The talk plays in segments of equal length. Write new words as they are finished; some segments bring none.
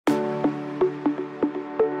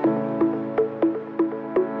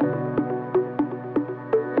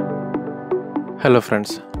Hello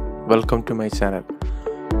friends, welcome to my channel.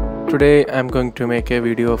 Today I am going to make a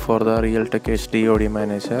video for the Realtek HD Audio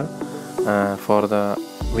Manager for the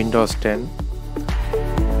Windows 10.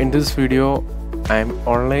 In this video I am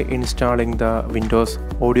only installing the Windows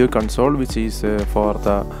Audio Console, which is for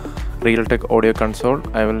the Realtek Audio Console.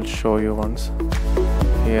 I will show you once.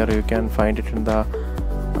 Here you can find it in the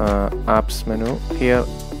apps menu. Here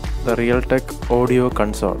the Realtek Audio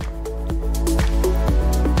Console.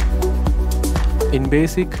 In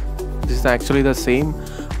basic, this is actually the same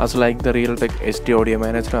as like the Realtek HD Audio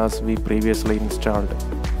Manager as we previously installed.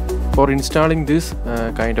 For installing this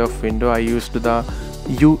kind of window, I used the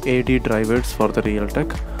UAD drivers for the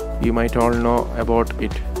Realtek. You might all know about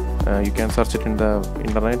it. You can search it in the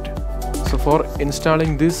internet. So for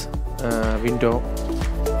installing this window,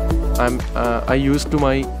 I used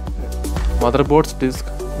my motherboard disc,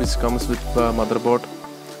 which comes with the motherboard,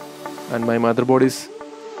 and my motherboard is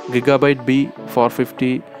Gigabyte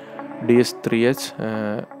B450 DS3H,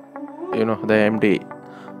 the AMD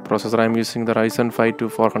processor. I am using the Ryzen 5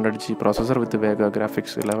 2400G processor with the Vega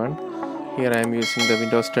graphics 11. Here I am using the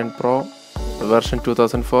Windows 10 Pro version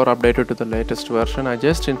 2004, updated to the latest version. I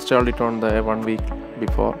just installed it on the 1 week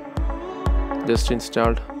before. Just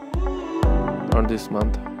installed on this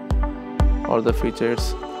month all the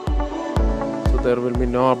features. So there will be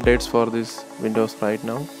no updates for this Windows right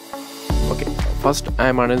now. Okay, first I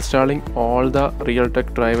am uninstalling all the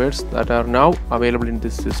Realtek drivers that are now available in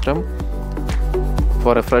this system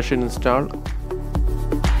for a fresh install.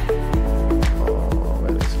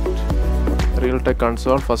 Where is it? Realtek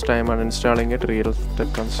console. First I am uninstalling it.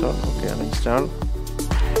 Realtek console. Okay, uninstall.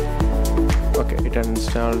 Okay, it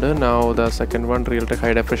uninstalled. Now the second one, Realtek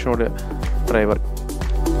high definition driver.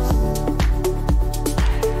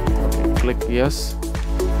 Okay, click yes.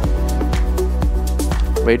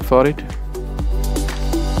 Wait for it.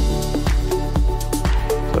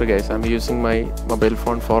 Sorry guys, I'm using my mobile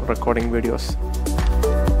phone for recording videos.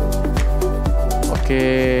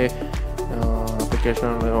 Okay, application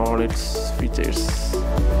and all its features.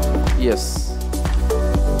 Yes.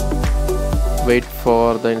 Wait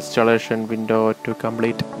for the installation window to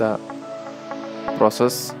complete the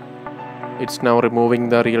process. It's now removing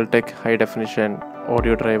the Realtek high definition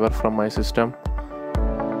audio driver from my system.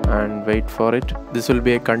 And wait for it. This will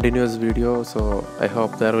be a continuous video, so I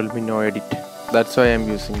hope there will be no edit. That's why I'm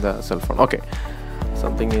using the cell phone. Okay,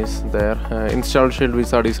 something is there. Install shield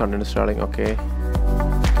wizard is uninstalling. Okay,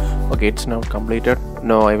 it's now completed.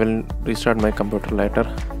 No, I will restart my computer later.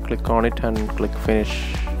 Click on it and click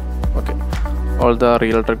finish. Okay, all the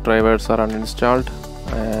Realtek drivers are uninstalled,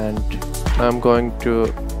 and I'm going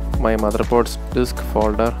to my motherboard disk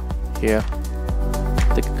folder. Here,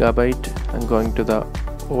 the Gigabyte. I'm going to the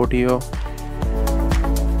audio.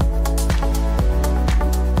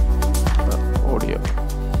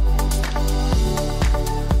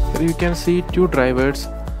 Here you can see two drivers,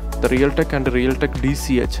 the Realtek and the Realtek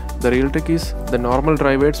DCH. The Realtek is the normal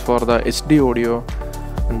drivers for the HD audio,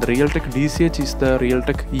 and the Realtek DCH is the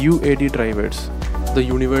Realtek UAD drivers, the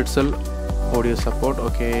universal audio support.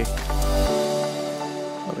 Okay,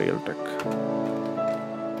 Realtek.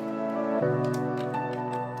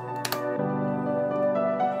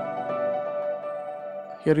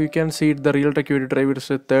 Here you can see the Realtek Audio Driver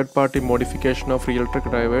is a third-party modification of Realtek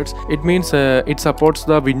drivers. It means it supports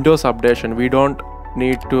the Windows updation. We don't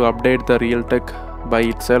need to update the Realtek by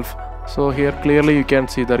itself. So here clearly you can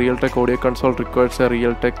see the Realtek Audio Console requires a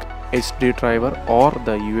Realtek HD driver or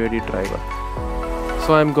the UAD driver.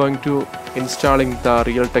 So I'm going to installing the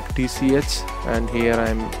Realtek DCH, and here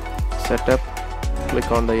I'm set up.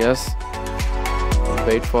 Click on the yes.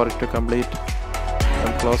 Wait for it to complete.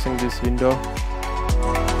 I'm closing this window.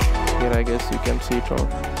 Here I guess you can see it all.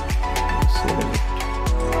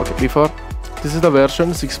 Okay, before this is the version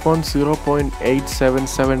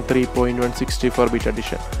 6.0.8773.164 bit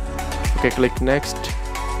edition. Okay, click next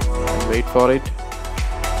and wait for it.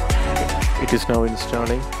 Okay, it is now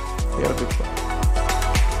installing. Here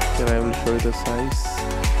I will show you the size.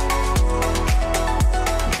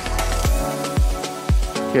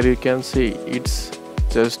 Here you can see it's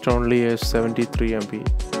just only a 73 MB.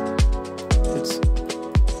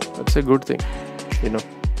 It's a good thing,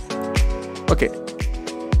 Okay,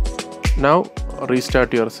 now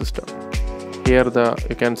restart your system. Here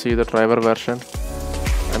you can see the driver version.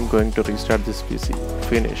 I'm going to restart this PC.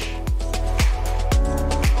 Finish.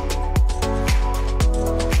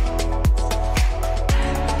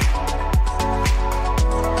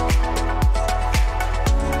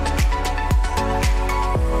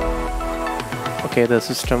 Okay, the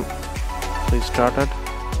system restarted.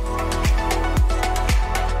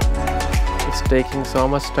 taking so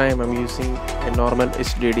much time. I'm using a normal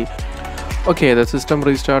HDD. Okay, the system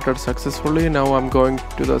restarted successfully. Now I'm going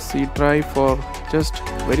to the C drive for just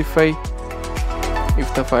verify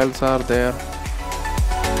if the files are there.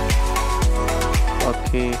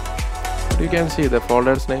 Okay, you can see the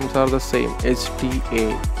folders names are the same, HTA.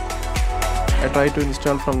 I tried to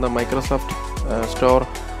install from the Microsoft store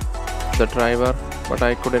the driver, but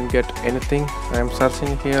I couldn't get anything. I am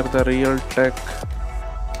searching here the Realtek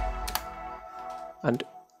and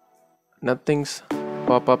nothing's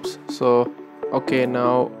pop-ups. So okay,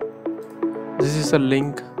 now this is a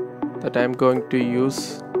link that I'm going to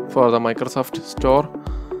use for the Microsoft store.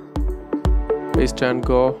 Paste and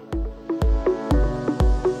go.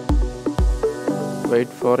 Wait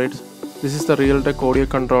for it. This is the Realtek audio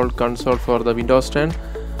control console for the Windows 10.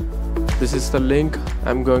 This is the link.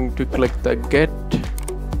 I'm going to click the get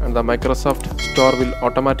and the Microsoft store will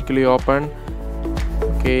automatically open.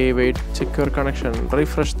 Okay, wait, check your connection,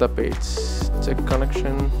 refresh the page, check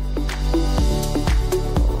connection.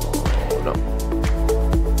 Oh, no.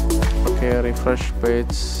 Okay, refresh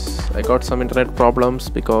page. I got some internet problems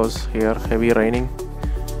because here heavy raining.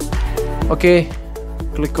 Okay,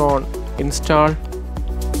 click on install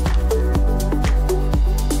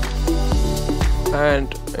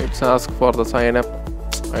and it's asked for the sign up.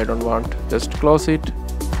 I don't want, just close it.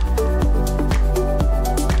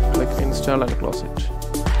 Click install and close it.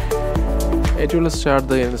 It will start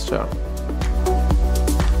the install.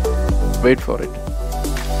 Wait for it.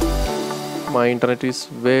 My internet is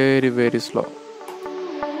very slow.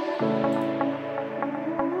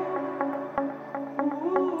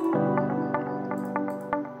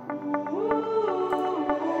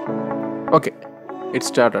 Okay, it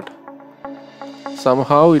started.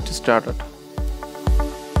 Somehow it started.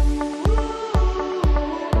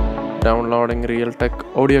 Downloading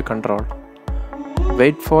Realtek audio control.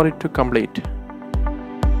 Wait for it to complete.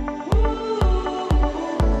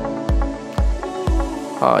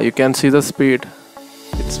 You can see the speed.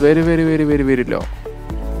 It's very low.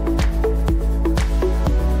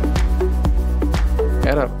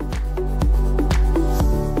 Error.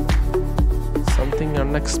 Something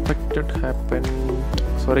unexpected happened.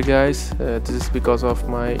 Sorry guys, this is because of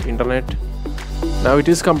my internet. Now it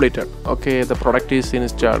is completed. Okay, the product is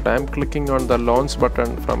installed. I am clicking on the launch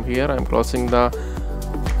button from here. I am closing the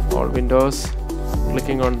all windows,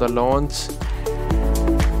 clicking on the launch.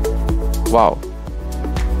 Wow,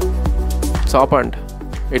 it's opened,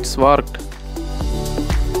 it's worked.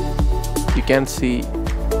 You can see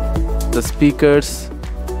the speakers,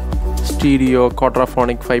 stereo,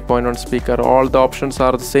 quadraphonic 5.1 speaker, all the options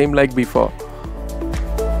are the same like before.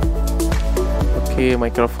 Okay,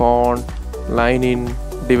 microphone, line in,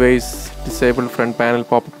 device, disable front panel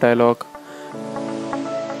pop-up dialog,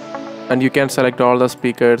 and you can select all the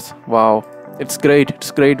speakers. Wow, it's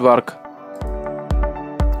great work.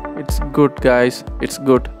 It's good guys, it's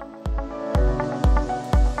good.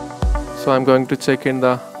 So I'm going to check in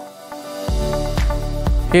the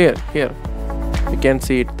here you can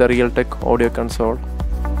see it, the Realtek audio console.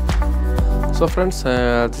 So friends,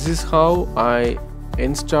 this is how I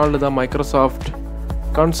installed the Microsoft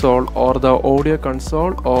console or the audio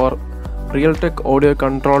console or Realtek audio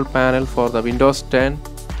control panel for the Windows 10.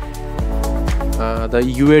 The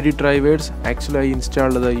UAD drivers, actually I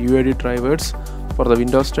installed the UAD drivers for the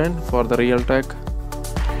Windows 10 for the Realtek.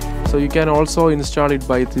 So you can also install it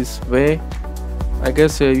by this way. I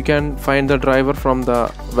guess you can find the driver from the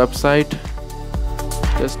website.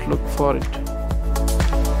 Just look for it.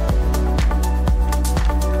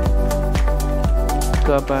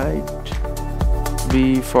 Gigabyte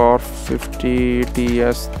B450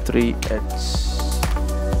 TS3H.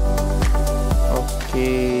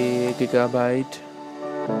 Okay, Gigabyte.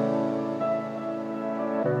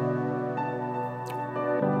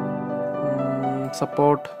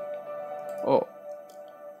 Support. Oh,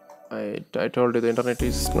 I told you the internet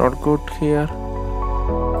is not good here.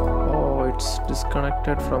 Oh, it's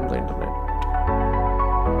disconnected from the internet.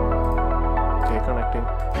 Okay, connecting.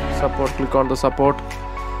 Support, click on the support.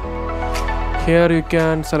 Here you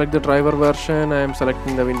can select the driver version. I am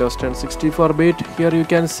selecting the Windows 10 64-bit. Here you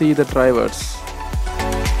can see the drivers.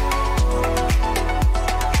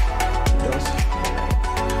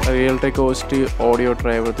 Realtek audio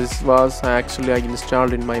driver. This was actually I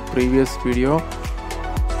installed in my previous video.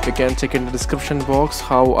 You can check in the description box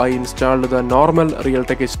how I installed the normal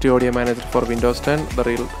Realtek audio manager for Windows 10.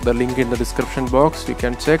 The link in the description box. You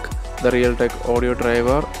can check the Realtek audio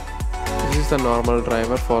driver. This is the normal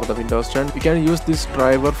driver for the Windows 10. You can use this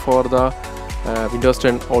driver for the Windows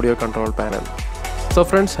 10 audio control panel. So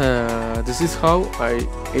friends, this is how I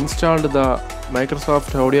installed the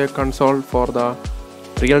Microsoft Audio console for the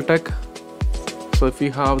Realtek. So if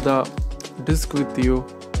you have the disk with you,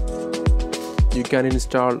 you can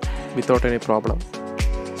install without any problem.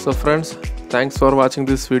 So friends, thanks for watching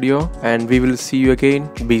this video, and we will see you again.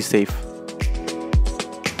 Be safe.